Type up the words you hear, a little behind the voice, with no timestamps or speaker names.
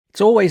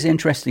it's always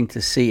interesting to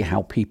see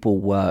how people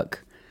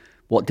work,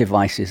 what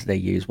devices they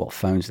use, what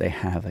phones they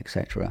have,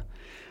 etc.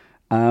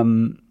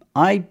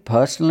 I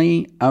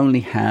personally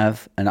only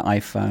have an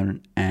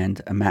iPhone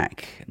and a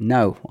Mac.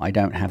 No, I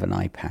don't have an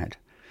iPad.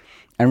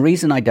 And the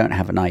reason I don't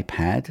have an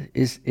iPad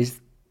is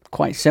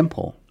quite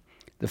simple.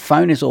 The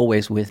phone is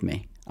always with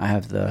me. I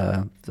have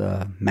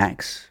the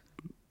Max.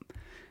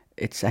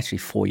 It's actually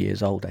 4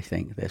 years old, I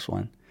think, this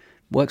one.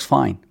 Works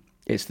fine.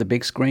 It's the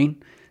big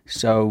screen,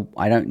 so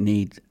I don't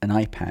need an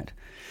iPad.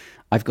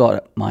 I've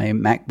got my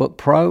MacBook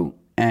Pro,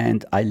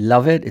 and I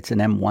love it. It's an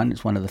M1.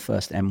 It's one of the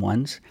first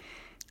M1s.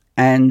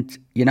 And,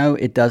 you know,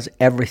 it does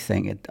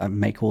everything. I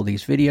make all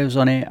these videos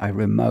on it. I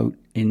remote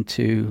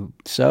into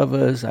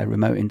servers. I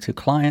remote into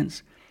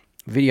clients,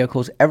 video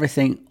calls,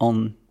 everything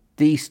on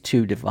these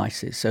two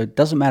devices. So it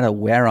doesn't matter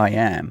where I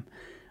am.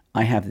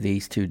 I have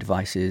these two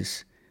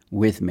devices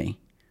with me.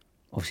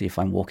 Obviously, if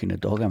I'm walking a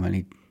dog, I've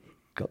only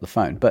got the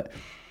phone. But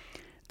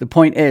the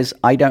point is,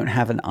 I don't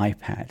have an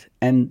iPad.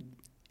 And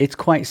it's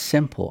quite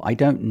simple. I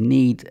don't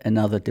need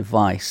another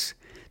device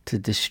to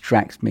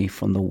distract me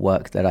from the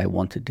work that I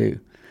want to do.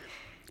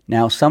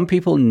 Now, some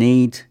people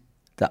need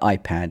the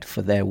iPad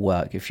for their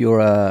work. If you're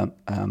a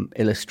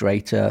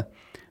illustrator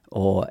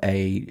or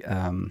a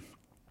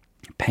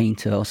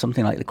painter or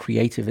something like the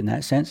creative in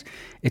that sense,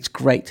 it's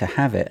great to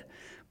have it.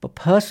 But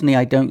personally,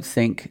 I don't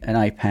think an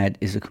iPad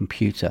is a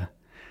computer.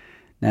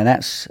 Now,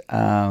 that's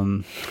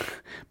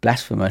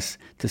blasphemous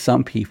to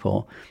some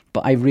people,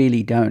 but I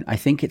really don't. I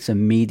think it's a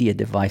media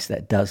device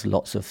that does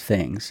lots of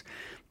things,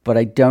 but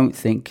I don't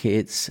think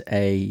it's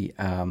a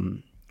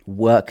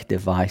work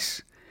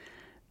device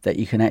that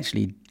you can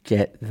actually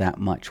get that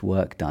much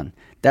work done.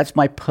 That's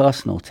my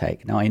personal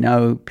take. Now, I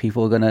know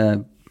people are going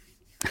to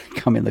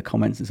come in the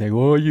comments and say,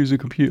 well, I use a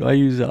computer. I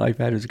use the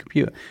iPad as a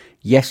computer.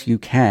 Yes, you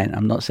can.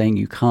 I'm not saying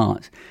you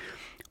can't.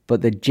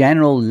 But the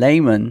general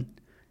layman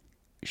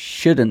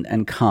shouldn't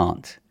and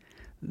can't.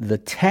 The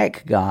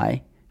tech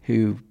guy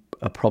who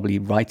are probably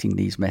writing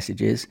these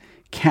messages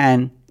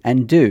can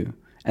and do,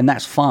 and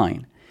that's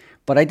fine.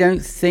 But I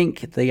don't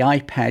think the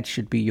iPad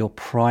should be your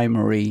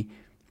primary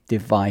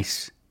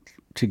device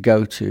to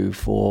go to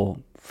for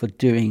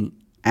doing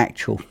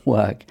actual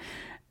work.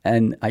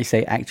 And I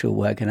say actual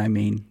work, and I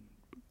mean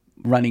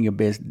running a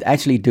business,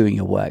 actually doing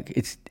your work.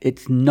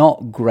 It's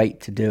not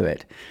great to do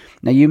it.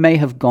 Now, you may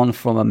have gone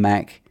from a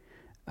Mac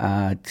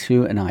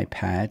to an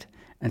iPad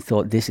and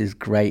thought, this is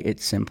great,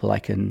 it's simple, I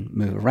can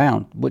move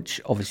around, which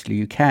obviously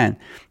you can.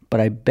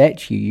 But I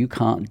bet you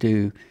can't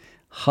do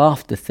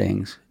half the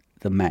things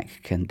the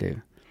Mac can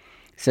do.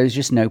 So there's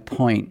just no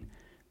point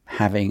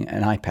having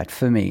an iPad,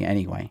 for me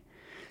anyway.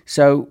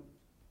 So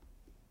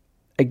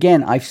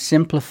again, I've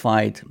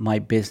simplified my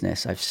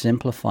business. I've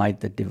simplified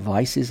the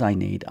devices I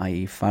need,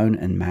 i.e. phone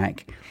and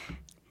Mac,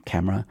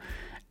 camera,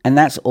 and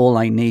that's all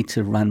I need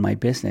to run my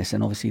business,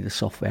 and obviously the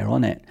software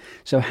on it.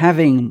 So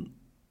having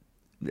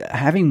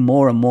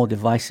more and more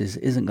devices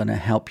isn't going to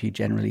help you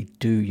generally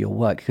do your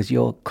work, because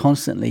you're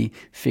constantly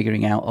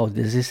figuring out, oh,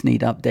 does this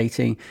need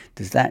updating?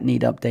 Does that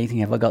need updating?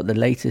 Have I got the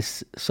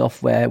latest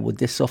software? Would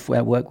this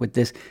software work with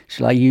this?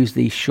 Shall I use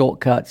these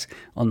shortcuts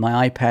on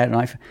my iPad and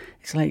iPhone?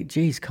 It's like,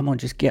 geez, come on,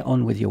 just get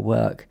on with your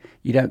work.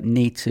 You don't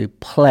need to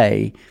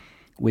play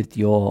with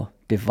your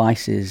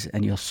devices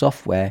and your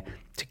software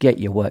to get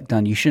your work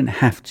done. You shouldn't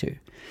have to.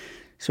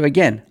 So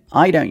again,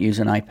 I don't use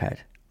an iPad.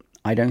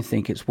 I don't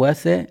think it's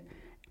worth it.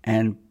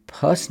 And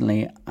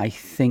personally, I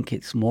think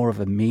it's more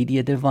of a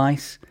media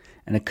device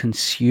and a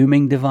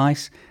consuming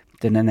device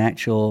than an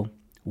actual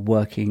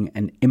working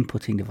and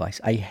inputting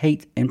device. I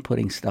hate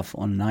inputting stuff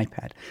on an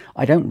iPad.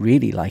 I don't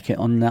really like it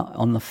on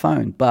the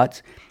phone,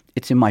 but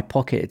it's in my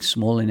pocket, it's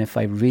small, and if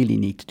I really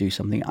need to do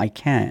something, I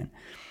can.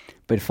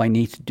 But if I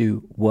need to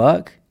do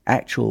work,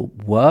 actual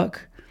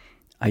work,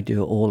 I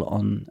do it all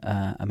on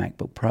a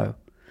MacBook Pro.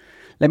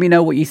 Let me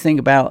know what you think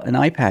about an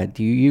iPad.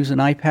 Do you use an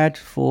iPad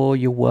for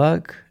your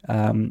work?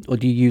 Or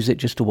do you use it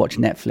just to watch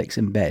Netflix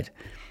in bed?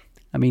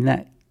 I mean,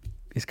 that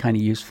is kind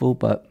of useful,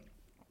 but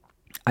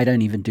I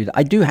don't even do that.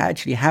 I do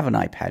actually have an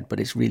iPad, but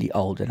it's really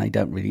old, and I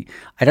don't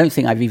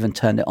think I've even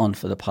turned it on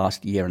for the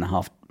past year and a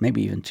half,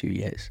 maybe even 2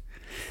 years.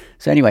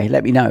 So anyway,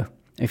 let me know.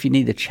 If you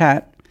need a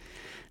chat,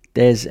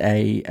 there's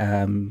a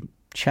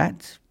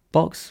chat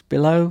box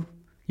below.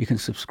 You can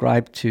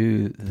subscribe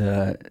to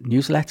the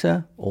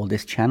newsletter or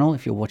this channel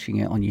if you're watching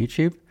it on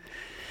YouTube.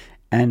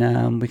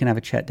 And we can have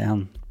a chat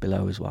down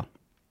below as well.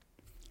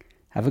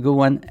 Have a good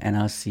one, and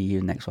I'll see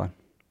you next one.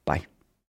 Bye.